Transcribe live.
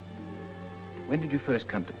When did you first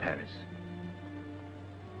come to Paris?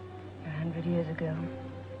 100 years ago,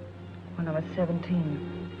 when I was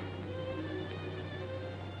 17.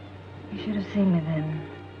 You should have seen me then.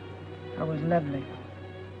 I was lovely.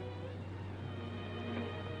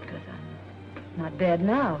 Because I'm not dead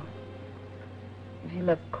now. If you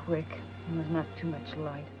look quick, and there's not too much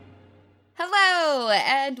light. Hello,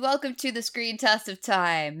 and welcome to The Screen Test of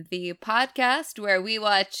Time, the podcast where we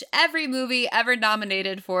watch every movie ever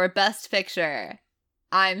nominated for Best Picture.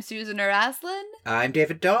 I'm Susan Araslin. I'm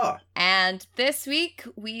David Daw. And this week,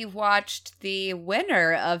 we watched the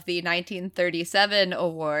winner of the 1937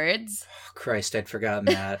 awards. Oh, Christ, I'd forgotten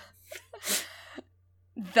that.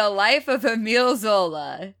 The Life of Emile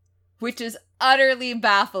Zola, which is utterly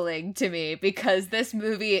baffling to me because this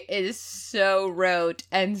movie is so rote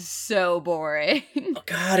and so boring. Oh,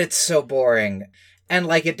 God, it's so boring. And,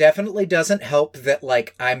 it definitely doesn't help that,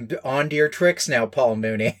 I'm on to your tricks now, Paul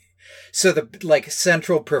Mooney. So the,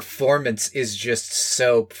 central performance is just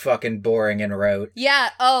so fucking boring and rote. Yeah,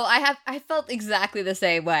 I felt exactly the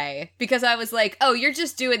same way. Because I was like, oh, you're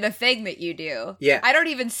just doing the thing that you do. Yeah. I don't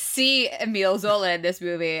even see Emile Zola in this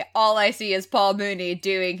movie. All I see is Paul Mooney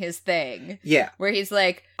doing his thing. Yeah. Where he's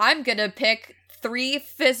like, I'm gonna pick 3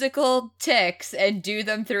 physical tics and do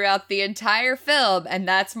them throughout the entire film, and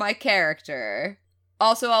that's my character.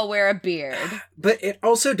 Also, I'll wear a beard. But it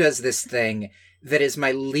also does this thing that is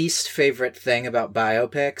my least favorite thing about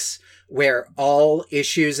biopics, where all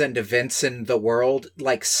issues and events in the world,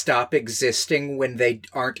 stop existing when they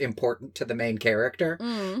aren't important to the main character.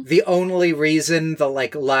 Mm. The only reason the,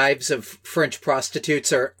 lives of French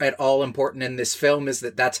prostitutes are at all important in this film is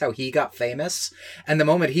that that's how he got famous. And the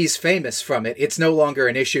moment he's famous from it, it's no longer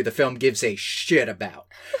an issue the film gives a shit about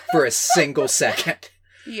for a single second.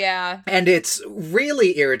 Yeah. And it's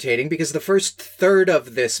really irritating because the first third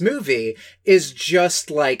of this movie is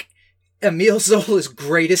just Emile Zola's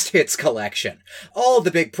greatest hits collection. All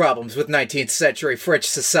the big problems with 19th century French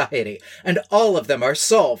society, and all of them are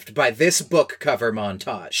solved by this book cover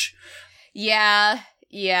montage. Yeah.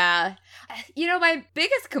 You know, my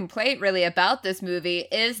biggest complaint really about this movie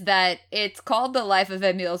is that it's called The Life of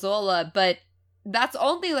Emile Zola, but that's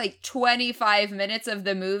only 25 minutes of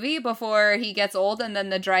the movie before he gets old and then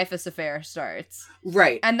the Dreyfus affair starts.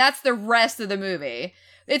 Right. And that's the rest of the movie.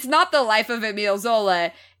 It's not The Life of Emile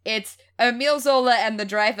Zola, it's Emile Zola and the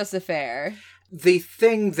Dreyfus affair. The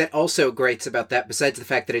thing that also grates about that, besides the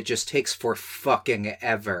fact that it just takes for fucking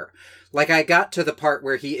ever, I got to the part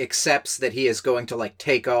where he accepts that he is going to,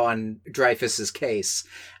 take on Dreyfus's case,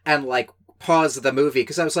 and, pause the movie,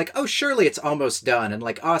 because I was like, oh, surely it's almost done, and,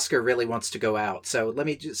 Oscar really wants to go out, so let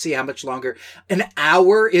me just see how much longer. An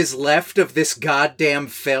hour is left of this goddamn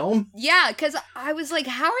film? Yeah, because I was like,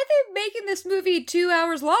 how are they making this movie 2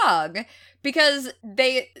 hours long? Because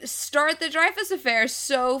they start the Dreyfus affair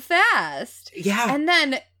so fast. Yeah. And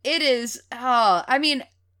then it is,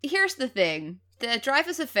 here's the thing. The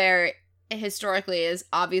Dreyfus affair historically is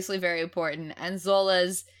obviously very important, and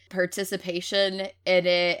Zola's participation in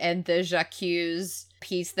it and the J'accuse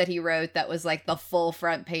piece that he wrote that was the full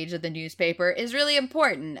front page of the newspaper is really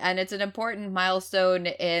important, and it's an important milestone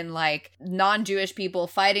in non-Jewish people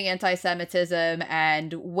fighting anti-Semitism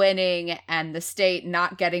and winning, and the state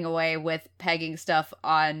not getting away with pegging stuff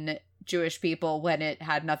on Jewish people when it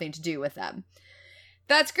had nothing to do with them.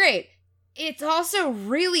 That's great. It's also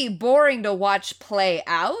really boring to watch play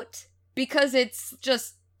out because it's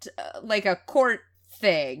just a court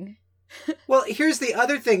thing. Well, here's the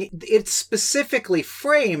other thing. It's specifically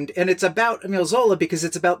framed, and it's about Emile Zola because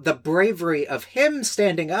it's about the bravery of him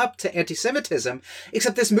standing up to anti-Semitism,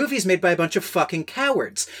 except this movie's made by a bunch of fucking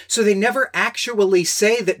cowards. So they never actually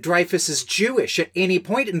say that Dreyfus is Jewish at any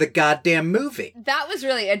point in the goddamn movie. That was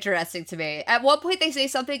really interesting to me. At one point they say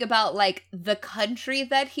something about, the country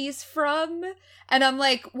that he's from, and I'm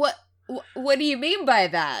like, what do you mean by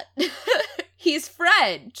that? He's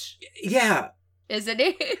French. Yeah. Isn't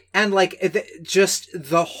he? And, just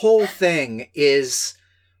the whole thing is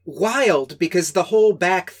wild because the whole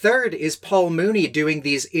back third is Paul Mooney doing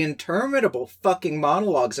these interminable fucking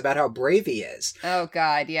monologues about how brave he is. Oh,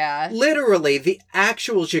 God, yeah. Literally, the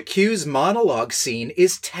actual J'accuse monologue scene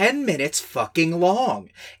is 10 minutes fucking long.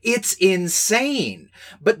 It's insane.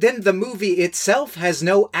 But then the movie itself has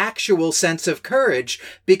no actual sense of courage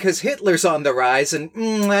because Hitler's on the rise and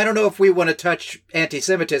I don't know if we want to touch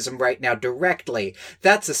anti-Semitism right now directly.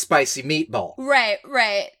 That's a spicy meatball. Right.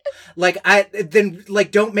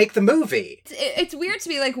 Don't make the movie. It's weird to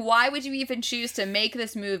me, why would you even choose to make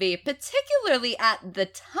this movie, particularly at the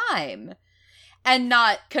time? and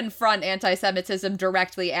not confront anti-Semitism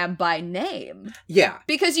directly and by name. Yeah.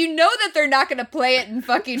 Because you know that they're not going to play it in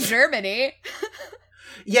fucking Germany.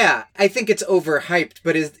 Yeah, I think it's overhyped,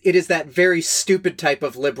 but it is that very stupid type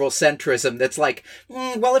of liberal centrism that's like,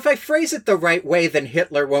 well, if I phrase it the right way, then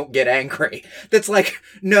Hitler won't get angry. That's like,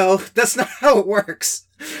 no, that's not how it works.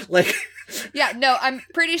 Like... Yeah, no, I'm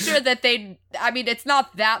pretty sure that it's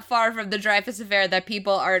not that far from the Dreyfus Affair that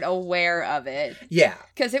people aren't aware of it. Yeah.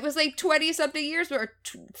 Because it was like 20-something years or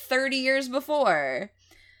 30 years before.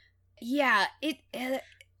 Yeah,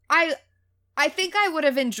 I think I would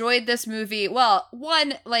have enjoyed this movie. Well,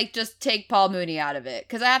 one, like, just take Paul Mooney out of it.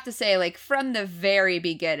 Because I have to say, like, from the very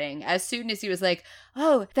beginning, as soon as he was like,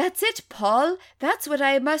 oh, that's it, Paul. That's what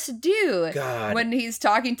I must do. God. When he's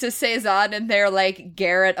talking to Cezanne in their, like,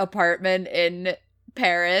 garret apartment in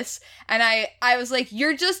Paris. And I was like,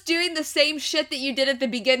 you're just doing the same shit that you did at the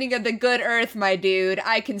beginning of The Good Earth, my dude.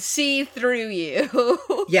 I can see through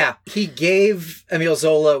you. Yeah, he gave Emile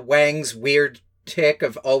Zola Wang's weird tick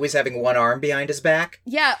of always having one arm behind his back.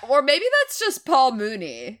 Yeah, or maybe that's just Paul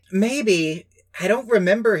Mooney. Maybe. I don't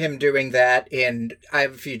remember him doing that in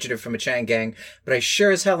I'm a Fugitive from a Chain Gang, but I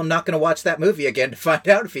sure as hell am not going to watch that movie again to find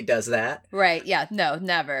out if he does that. Right, yeah, no,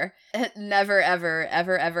 never. Never, ever,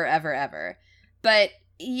 ever, ever, ever, ever. But,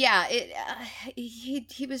 yeah,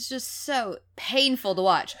 he was just so painful to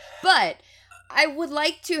watch. But I would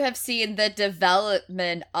like to have seen the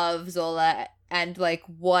development of Zola and, like,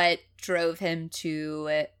 what drove him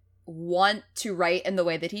to want to write in the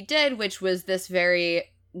way that he did, which was this very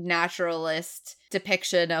naturalist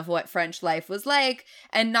depiction of what French life was like,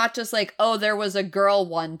 and not just like, oh, there was a girl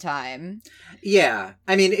one time. Yeah.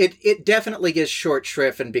 I mean, it definitely gets short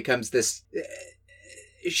shrift and becomes this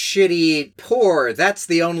shitty, poor, that's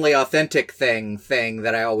the only authentic thing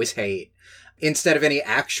that I always hate. Instead of any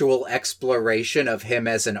actual exploration of him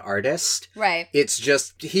as an artist. Right. It's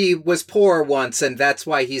just, he was poor once and that's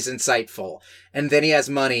why he's insightful. And then he has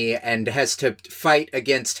money and has to fight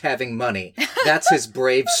against having money. That's his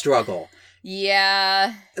brave struggle.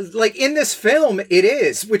 Yeah. Like, in this film, it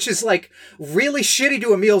is, which is, like, really shitty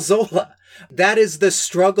to Emile Zola. That is the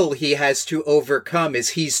struggle he has to overcome, is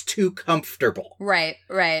he's too comfortable. Right,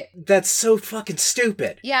 right. That's so fucking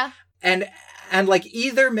stupid. Yeah. And like,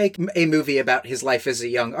 either make a movie about his life as a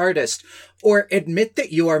young artist, or admit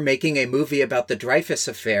that you are making a movie about the Dreyfus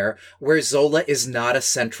Affair where Zola is not a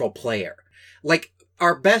central player. Like,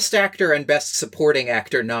 our best actor and best supporting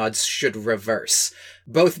actor nods should reverse.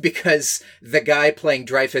 Both because the guy playing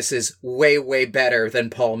Dreyfus is way, way better than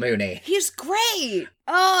Paul Mooney. He's great!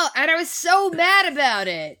 Oh, and I was so mad about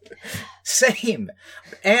it. Same.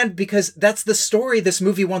 And because that's the story this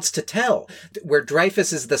movie wants to tell, where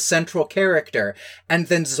Dreyfus is the central character, and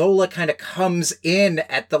then Zola kind of comes in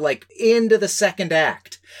at the, like, end of the second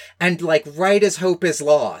act, and, like, right as hope is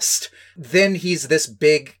lost, then he's this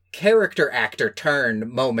big character actor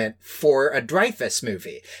turn moment for a Dreyfus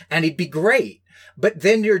movie, and he'd be great. But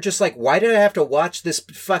then you're just like, why did I have to watch this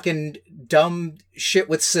fucking dumb shit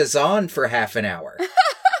with Cezanne for half an hour?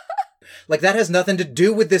 Like, that has nothing to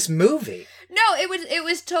do with this movie. No, it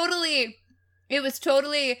was totally,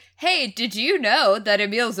 hey, did you know that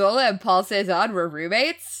Emile Zola and Paul Cezanne were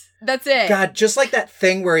roommates? That's it. God, just like that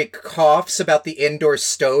thing where he coughs about the indoor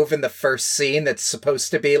stove in the first scene that's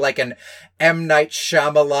supposed to be like an M. Night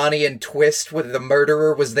Shyamalanian twist where the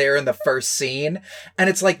murderer was there in the first scene.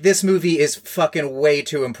 And it's like, this movie is fucking way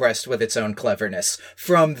too impressed with its own cleverness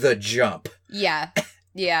from the jump. Yeah.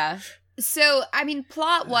 Yeah. So, I mean,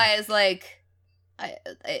 plot-wise, like,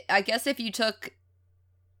 I guess if you took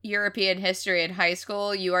European history in high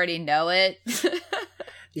school, you already know it.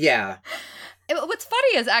 Yeah. What's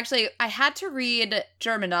funny is, actually, I had to read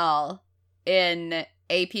Germinal in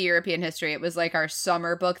AP European History. It was like our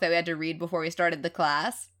summer book that we had to read before we started the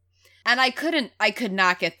class. And I could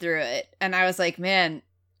not get through it. And I was like, man,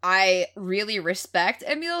 I really respect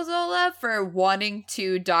Emile Zola for wanting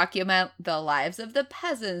to document the lives of the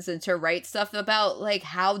peasants and to write stuff about, like,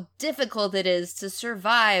 how difficult it is to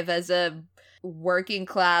survive as a working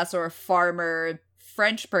class or farmer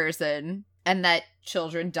French person. And that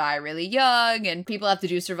children die really young and people have to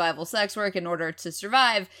do survival sex work in order to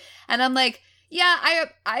survive. And I'm like, yeah,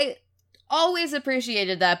 I always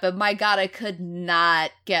appreciated that, but my God, I could not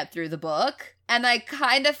get through the book. And I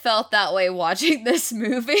kind of felt that way watching this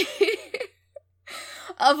movie.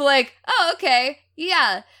 Of like, oh, okay,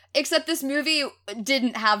 yeah. Except this movie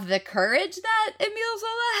didn't have the courage that Emile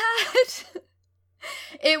Zola had.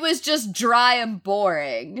 It was just dry and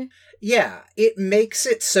boring. Yeah, it makes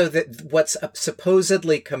it so that what's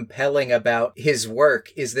supposedly compelling about his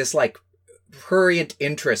work is this, like, prurient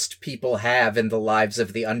interest people have in the lives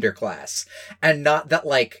of the underclass. And not that,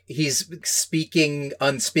 like, he's speaking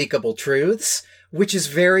unspeakable truths, which is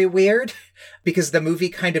very weird, because the movie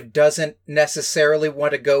kind of doesn't necessarily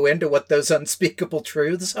want to go into what those unspeakable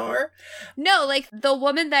truths are. No, like, the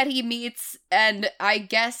woman that he meets and I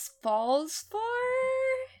guess falls for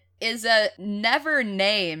is a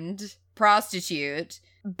never-named prostitute,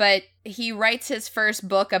 but he writes his first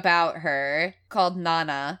book about her called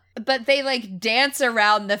Nana. But they, like, dance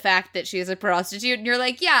around the fact that she's a prostitute, and you're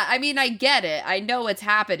like, yeah, I mean, I get it. I know what's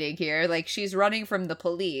happening here. Like, she's running from the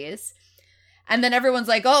police. And then everyone's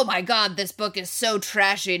like, oh my god, this book is so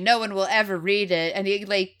trashy, no one will ever read it. And he,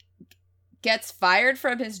 like, gets fired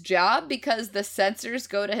from his job because the censors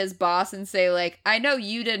go to his boss and say, like, I know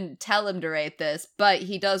you didn't tell him to write this, but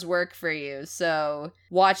he does work for you, so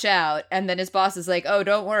watch out. And then his boss is like, oh,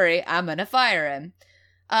 don't worry, I'm gonna fire him.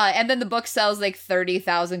 And then the book sells, like,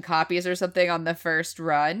 30,000 copies or something on the first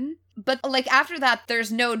run. But, like, after that,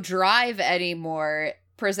 there's no drive anymore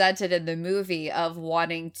presented in the movie of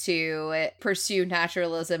wanting to pursue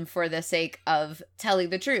naturalism for the sake of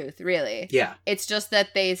telling the truth, really. Yeah. It's just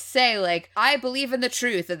that they say, like, I believe in the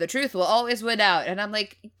truth and the truth will always win out. And I'm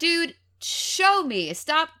like, dude, show me.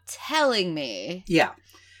 Stop telling me. Yeah.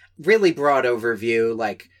 Really broad overview,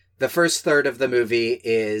 like, the first third of the movie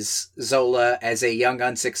is Zola as a young,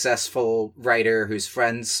 unsuccessful writer who's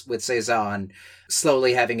friends with Cezanne,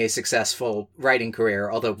 slowly having a successful writing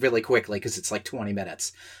career, although really quickly, because it's like 20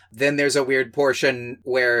 minutes. Then there's a weird portion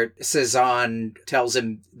where Cezanne tells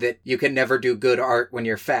him that you can never do good art when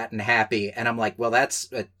you're fat and happy. And I'm like, well,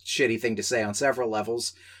 that's a shitty thing to say on several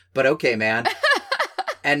levels, but okay, man.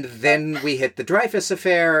 And then we hit the Dreyfus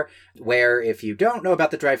Affair, where, if you don't know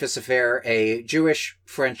about the Dreyfus Affair, a Jewish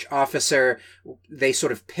French officer, they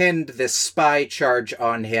sort of pinned this spy charge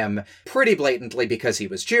on him pretty blatantly because he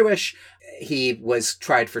was Jewish. He was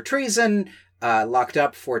tried for treason, locked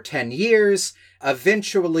up for 10 years.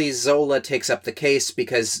 Eventually, Zola takes up the case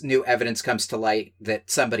because new evidence comes to light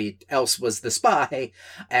that somebody else was the spy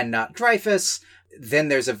and not Dreyfus. Then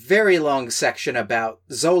there's a very long section about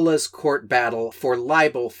Zola's court battle for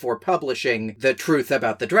libel for publishing the truth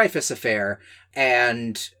about the Dreyfus Affair.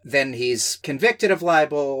 And then he's convicted of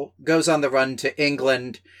libel, goes on the run to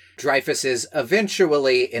England. Dreyfus is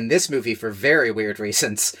eventually, in this movie for very weird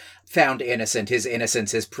reasons, found innocent. His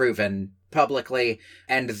innocence is proven publicly.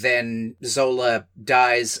 And then Zola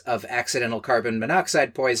dies of accidental carbon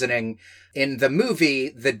monoxide poisoning in the movie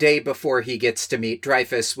the day before he gets to meet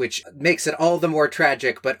Dreyfus, which makes it all the more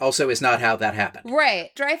tragic, but also is not how that happened.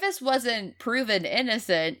 Right. Dreyfus wasn't proven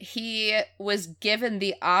innocent. He was given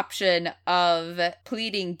the option of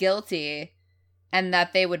pleading guilty and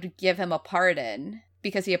that they would give him a pardon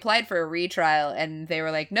because he applied for a retrial and they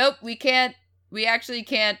were like, nope, we actually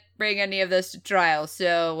can't bring any of this to trial,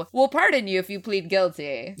 so we'll pardon you if you plead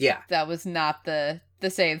guilty. Yeah. That was not the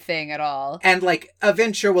same thing at all. And, like,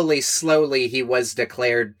 eventually, slowly, he was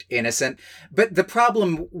declared innocent. But the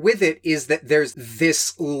problem with it is that there's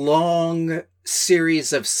this long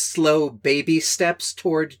series of slow baby steps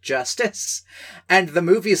toward justice. And the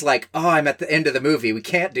movie's like, oh, I'm at the end of the movie. We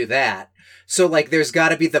can't do that. So, like, there's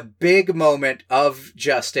gotta be the big moment of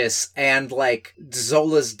justice, and, like,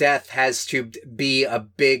 Zola's death has to be a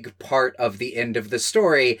big part of the end of the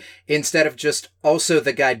story, instead of just also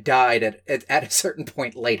the guy died at a certain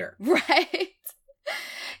point later. Right.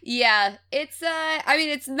 Yeah, it's, I mean,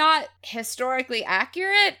 it's not historically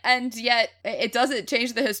accurate, and yet it doesn't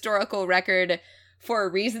change the historical record for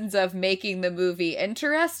reasons of making the movie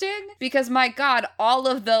interesting. Because, my God, all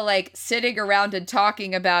of the, like, sitting around and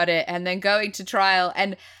talking about it and then going to trial,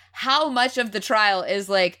 and how much of the trial is,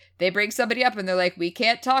 like, they bring somebody up and they're like, we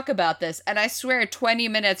can't talk about this. And I swear 20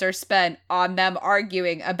 minutes are spent on them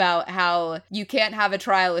arguing about how you can't have a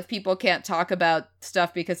trial if people can't talk about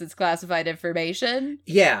stuff because it's classified information.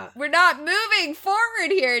 Yeah. We're not moving forward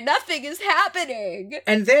here. Nothing is happening.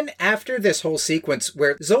 And then after this whole sequence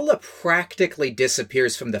where Zola practically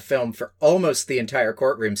disappears from the film for almost the entire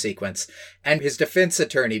courtroom sequence, and his defense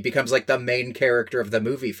attorney becomes like the main character of the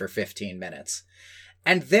movie for 15 minutes.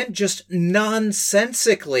 And then just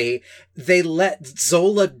nonsensically, they let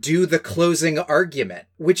Zola do the closing argument,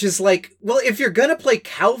 which is like, well, if you're gonna play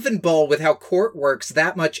Calvin Ball with how court works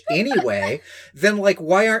that much anyway, then, like,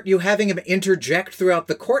 why aren't you having him interject throughout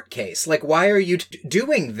the court case? Like, why are you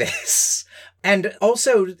doing this? And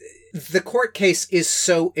also, the court case is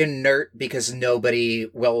so inert because nobody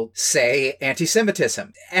will say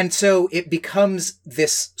anti-Semitism. And so it becomes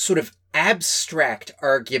this sort of abstract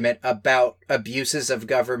argument about abuses of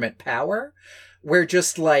government power, where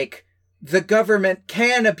just, like, the government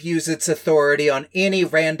can abuse its authority on any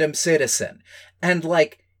random citizen. And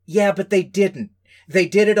like, yeah, but they didn't. They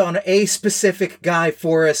did it on a specific guy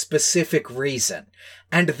for a specific reason.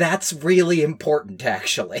 And that's really important,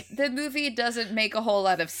 actually. The movie doesn't make a whole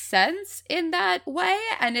lot of sense in that way,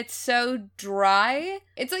 and it's so dry.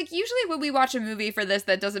 It's like, usually when we watch a movie for this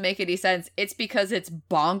that doesn't make any sense, it's because it's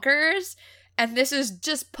bonkers, and this is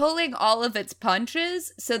just pulling all of its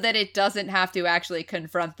punches so that it doesn't have to actually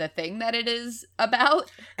confront the thing that it is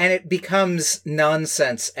about. And it becomes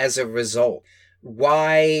nonsense as a result.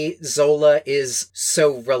 Why Zola is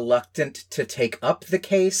so reluctant to take up the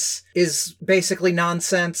case is basically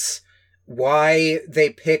nonsense. Why they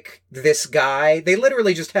pick this guy, they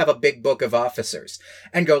literally just have a big book of officers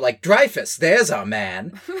and go like, Dreyfus, there's our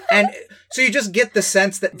man. And so you just get the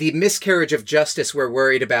sense that the miscarriage of justice we're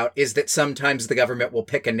worried about is that sometimes the government will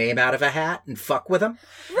pick a name out of a hat and fuck with them.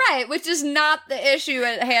 Right, which is not the issue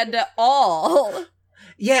at hand at all.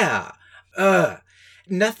 Yeah.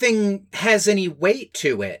 Nothing has any weight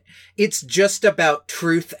to it. It's just about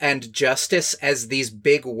truth and justice as these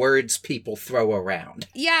big words people throw around.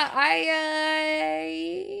 Yeah,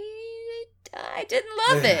 I didn't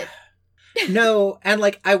love it. No, and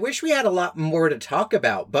like, I wish we had a lot more to talk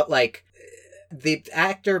about, but like, the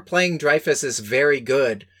actor playing Dreyfus is very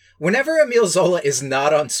good. Whenever Emile Zola is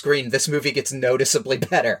not on screen, this movie gets noticeably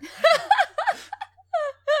better.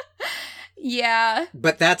 Yeah.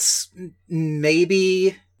 But that's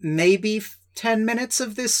maybe 10 minutes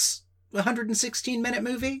of this 116-minute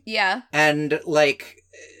movie. Yeah. And, like,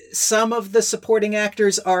 some of the supporting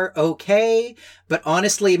actors are okay, but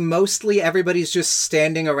honestly, mostly everybody's just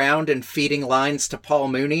standing around and feeding lines to Paul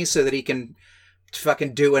Mooney so that he can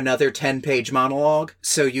fucking do another 10-page monologue.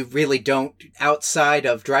 So you really don't, outside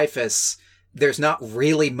of Dreyfus, there's not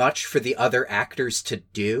really much for the other actors to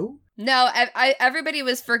do. No, everybody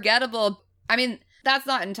was forgettable. I mean, that's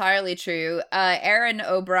not entirely true. Erin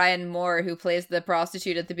O'Brien Moore, who plays the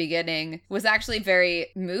prostitute at the beginning, was actually very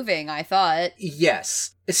moving, I thought.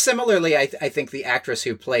 Yes. Similarly, I think the actress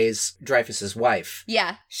who plays Dreyfus's wife.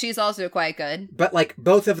 Yeah, she's also quite good. But, like,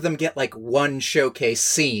 both of them get, like, one showcase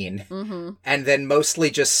scene. Mm-hmm. And then mostly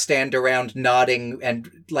just stand around nodding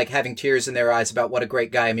and, like, having tears in their eyes about what a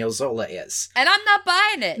great guy Emile Zola is. And I'm not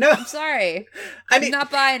buying it. No. I'm sorry. I'm not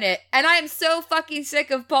buying it. And I am so fucking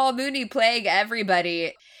sick of Paul Mooney playing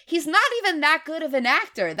everybody. He's not even that good of an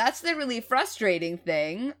actor. That's the really frustrating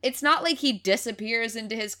thing. It's not like he disappears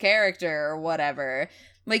into his character or whatever.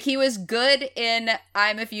 Like, he was good in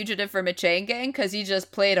I'm a Fugitive from a Chain Gang because he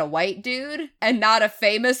just played a white dude and not a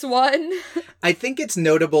famous one. I think it's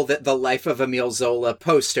notable that the Life of Emile Zola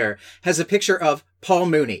poster has a picture of Paul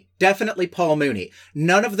Mooney. Definitely Paul Mooney.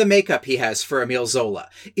 None of the makeup he has for Emile Zola.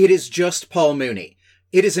 It is just Paul Mooney.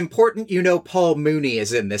 It is important you know Paul Mooney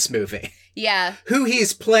is in this movie. Yeah. Who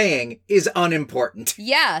he's playing is unimportant.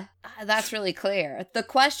 Yeah, that's really clear. The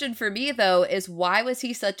question for me, though, is why was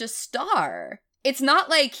he such a star? It's not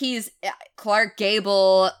like he's Clark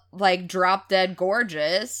Gable, like, drop-dead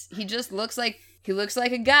gorgeous. He just looks like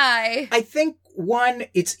a guy. I think, one,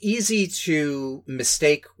 it's easy to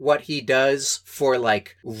mistake what he does for,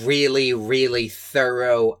 like, really, really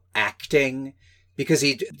thorough acting. Because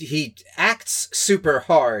he acts super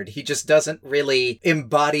hard. He just doesn't really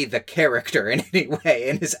embody the character in any way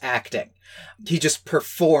in his acting. He just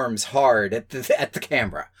performs hard at the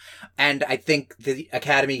camera. And I think the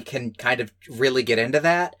Academy can kind of really get into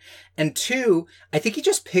that. And two, I think he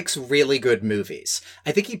just picks really good movies.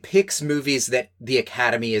 I think he picks movies that the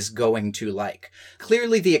Academy is going to like.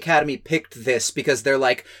 Clearly the Academy picked this because they're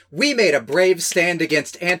like, we made a brave stand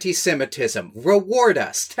against anti-Semitism. Reward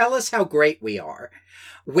us. Tell us how great we are.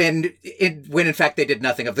 When in fact they did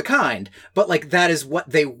nothing of the kind. But, like, that is what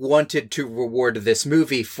they wanted to reward this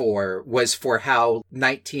movie for, was for how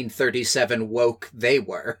 1937 woke they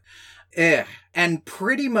were. And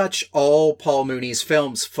pretty much all Paul Mooney's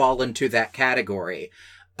films fall into that category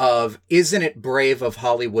of, isn't it brave of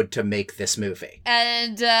Hollywood to make this movie?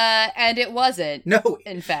 And it wasn't. No.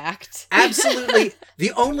 In fact. Absolutely.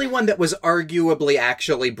 The only one that was arguably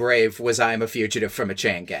actually brave was I'm a Fugitive from a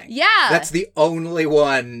Chain Gang. Yeah. That's the only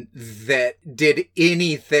one that did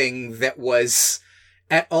anything that was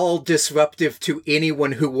at all disruptive to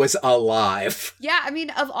anyone who was alive. Yeah, I mean,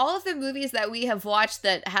 of all of the movies that we have watched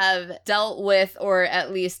that have dealt with, or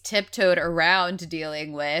at least tiptoed around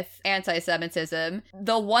dealing with anti-Semitism,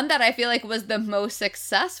 the one that I feel like was the most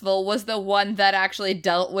successful was the one that actually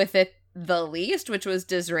dealt with it the least, which was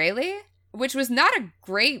Disraeli. Which was not a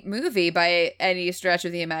great movie by any stretch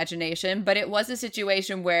of the imagination, but it was a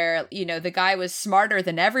situation where, you know, the guy was smarter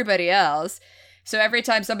than everybody else. So every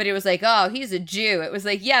time somebody was like, oh, he's a Jew, it was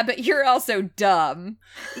like, yeah, but you're also dumb.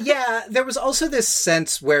 Yeah, there was also this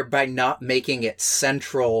sense where by not making it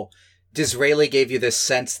central, Disraeli gave you this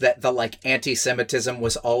sense that the, like, anti-Semitism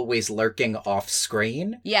was always lurking off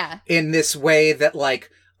screen. Yeah. In this way that, like,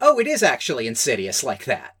 oh, it is actually insidious like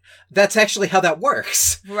that. That's actually how that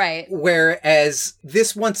works. Right. Whereas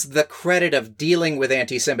this wants the credit of dealing with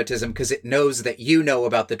anti-Semitism because it knows that you know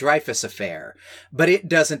about the Dreyfus affair, but it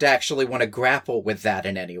doesn't actually want to grapple with that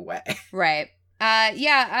in any way. Right.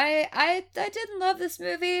 Yeah, I didn't love this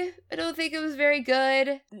movie. I don't think it was very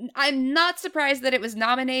good. I'm not surprised that it was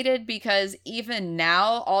nominated because even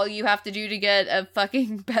now, all you have to do to get a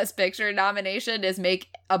fucking Best Picture nomination is make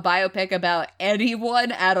a biopic about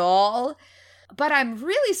anyone at all. But I'm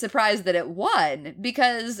really surprised that it won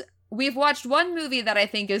because we've watched one movie that I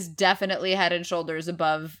think is definitely head and shoulders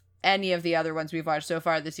above any of the other ones we've watched so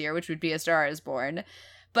far this year, which would be A Star Is Born.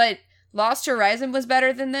 But Lost Horizon was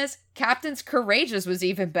better than this. Captain's Courageous was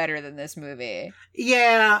even better than this movie.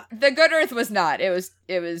 Yeah. The Good Earth was not. It was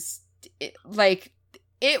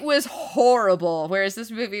horrible, whereas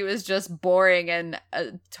this movie was just boring and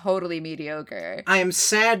totally mediocre. I am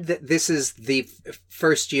sad that this is the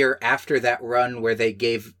first year after that run where they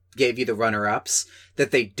gave you the runner-ups,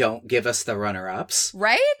 that they don't give us the runner-ups.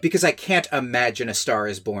 Right? Because I can't imagine A Star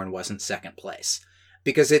Is Born wasn't second place.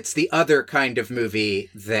 Because it's the other kind of movie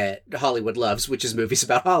that Hollywood loves, which is movies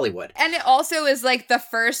about Hollywood. And it also is like the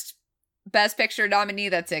first Best Picture nominee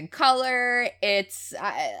that's in color. It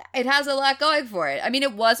has a lot going for it. I mean,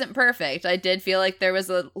 it wasn't perfect. I did feel like there was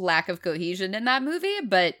a lack of cohesion in that movie,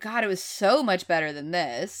 but God, it was so much better than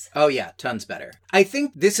this. Oh yeah, tons better. I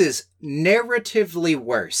think this is narratively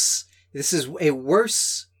worse. This is a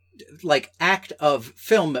worse, like, act of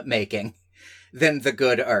filmmaking than The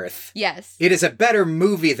Good Earth. Yes. It is a better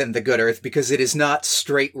movie than The Good Earth because it is not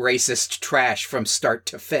straight racist trash from start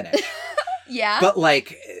to finish. Yeah. But,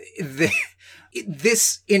 like,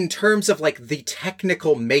 this, in terms of, like, the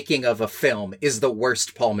technical making of a film, is the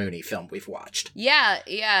worst Paul Mooney film we've watched. Yeah,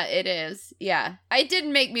 it is. Yeah. It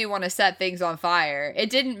didn't make me want to set things on fire. It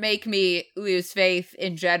didn't make me lose faith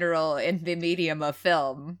in general in the medium of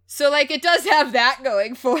film. So, like, it does have that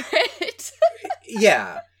going for it.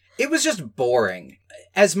 Yeah. It was just boring.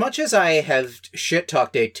 As much as I have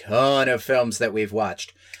shit-talked a ton of films that we've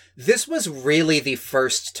watched, this was really the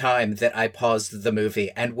first time that I paused the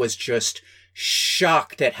movie and was just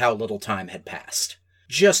shocked at how little time had passed.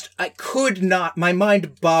 I could not, my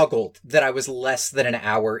mind boggled that I was less than an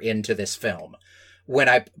hour into this film when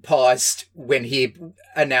I paused when he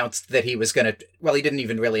announced that he was gonna, well, he didn't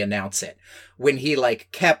even really announce it. When he, like,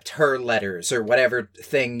 kept her letters or whatever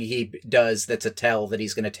thing he does that's a tell that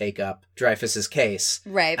he's gonna take up Dreyfus's case.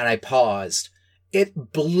 Right. And I paused.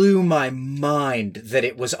 It blew my mind that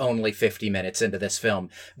it was only 50 minutes into this film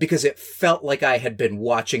because it felt like I had been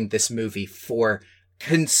watching this movie for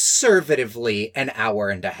conservatively an hour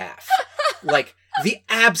and a half. Like, the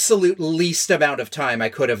absolute least amount of time I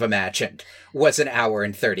could have imagined was an hour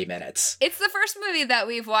and 30 minutes. It's the first movie that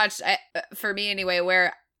we've watched, for me anyway,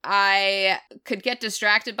 where I could get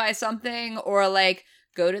distracted by something or, like,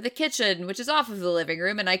 go to the kitchen, which is off of the living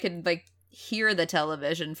room, and I could, like, hear the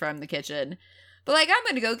television from the kitchen. But, like, I'm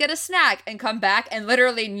gonna go get a snack and come back, and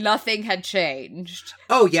literally nothing had changed.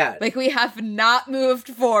 Oh, yeah. Like, we have not moved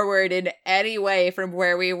forward in any way from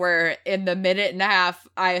where we were in the minute and a half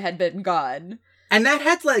I had been gone. And that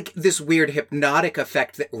had, like, this weird hypnotic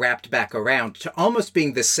effect that wrapped back around to almost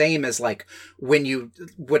being the same as, like, when you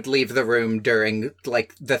would leave the room during,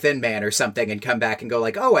 like, The Thin Man or something and come back and go,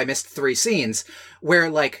 like, oh, I missed 3 scenes. Where,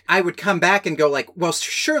 like, I would come back and go, like, well,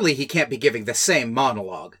 surely he can't be giving the same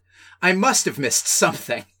monologue. I must have missed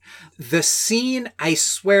something. The scene, I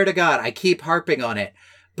swear to God, I keep harping on it,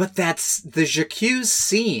 but that's the J'accuse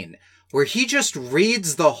scene where he just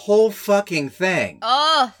reads the whole fucking thing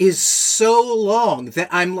is so long that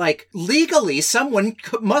I'm like, legally, someone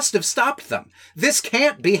must have stopped them. This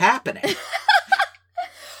can't be happening.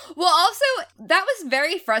 Well, also, that was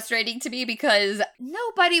very frustrating to me because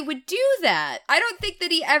nobody would do that. I don't think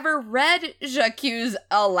that he ever read J'accuse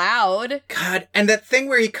aloud. God, and that thing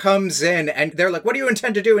where he comes in and they're like, what do you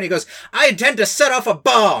intend to do? And he goes, I intend to set off a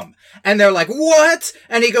bomb. And they're like, what?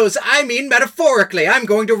 And he goes, I mean, metaphorically, I'm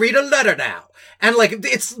going to read a letter now. And, like,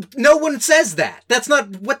 it's, no one says that. That's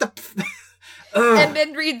not what the... And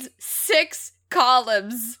then reads 6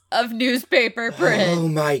 columns of newspaper print. Oh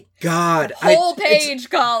my God. Whole page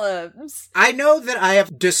columns. I know that I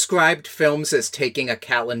have described films as taking a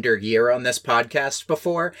calendar year on this podcast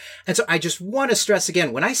before. And so I just want to stress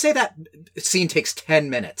again, when I say that scene takes 10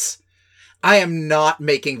 minutes, I am not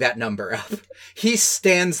making that number up. He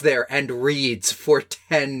stands there and reads for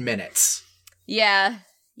 10 minutes. Yeah.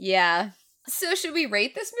 So should we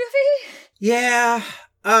rate this movie? Yeah,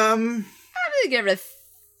 I'm gonna give it a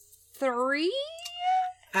 3.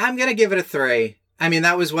 I'm gonna give it a 3. I mean,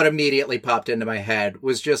 that was what immediately popped into my head,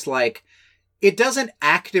 was just like, it doesn't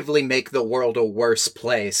actively make the world a worse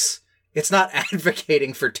place. It's not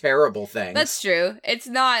advocating for terrible things. That's true. It's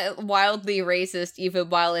not wildly racist, even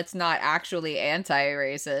while it's not actually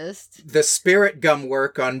anti-racist. The spirit gum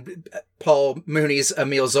work on Paul Mooney's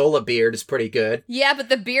Emile Zola beard is pretty good. Yeah, but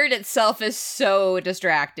the beard itself is so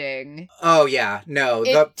distracting. Oh, yeah. No.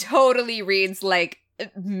 It totally reads like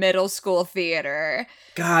middle school theater.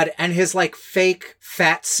 God, and his, like, fake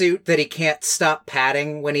fat suit that he can't stop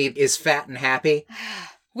patting when he is fat and happy.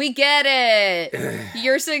 We get it.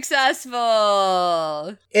 You're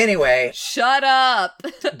successful. Anyway. Shut up.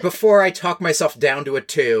 Before I talk myself down to a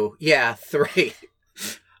 2, yeah, 3.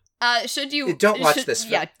 Should you... Don't watch this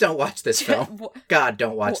film. Yeah. Don't watch this film. God,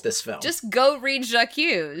 don't watch this film. Just go read Jacques.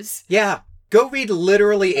 Yeah, go read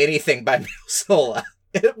literally anything by Emile Zola.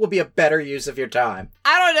 It will be a better use of your time.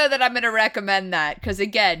 I don't know that I'm going to recommend that, because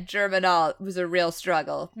again, Germinal was a real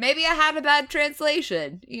struggle. Maybe I had a bad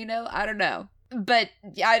translation, I don't know. But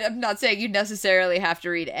I'm not saying you necessarily have to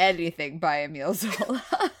read anything by Emile Zola.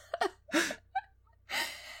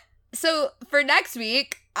 So for next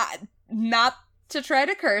week, not to try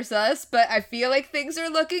to curse us, but I feel like things are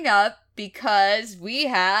looking up because we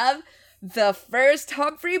have the first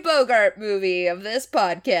Humphrey Bogart movie of this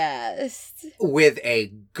podcast. With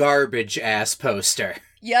a garbage-ass poster.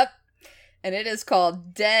 Yep. And it is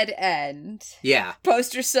called Dead End. Yeah.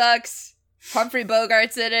 Poster sucks. Humphrey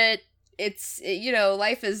Bogart's in it. It's,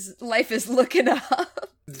 life is looking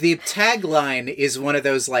up. The tagline is one of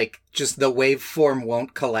those, like, just the waveform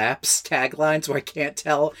won't collapse taglines where I can't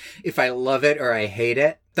tell if I love it or I hate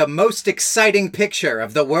it. The most exciting picture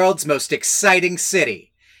of the world's most exciting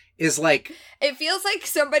city is like... It feels like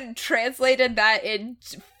somebody translated that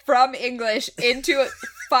from English into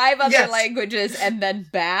 5 other languages and then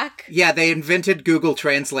back. Yeah, they invented Google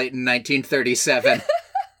Translate in 1937.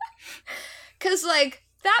 'Cause,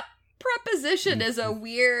 that preposition is a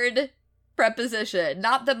weird preposition.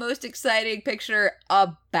 Not the most exciting picture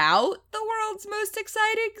about the world's most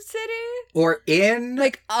exciting city. Or in...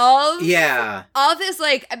 of? Yeah. Of is,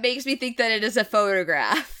 makes me think that it is a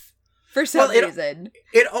photograph for some reason.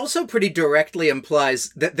 It also pretty directly implies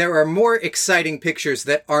that there are more exciting pictures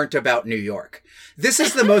that aren't about New York. This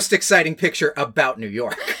is the most exciting picture about New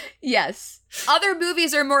York. Yes. Other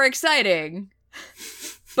movies are more exciting.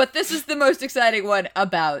 But this is the most exciting one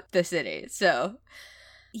about the city. So,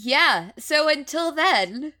 yeah. So until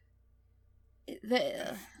then...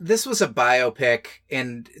 This was a biopic,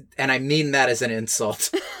 and I mean that as an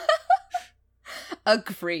insult.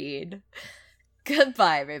 Agreed.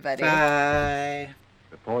 Goodbye, everybody. Bye.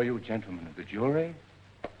 Before you gentlemen of the jury,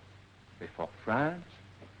 before France,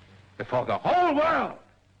 before the whole world,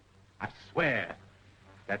 I swear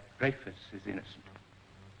that Dreyfus is innocent.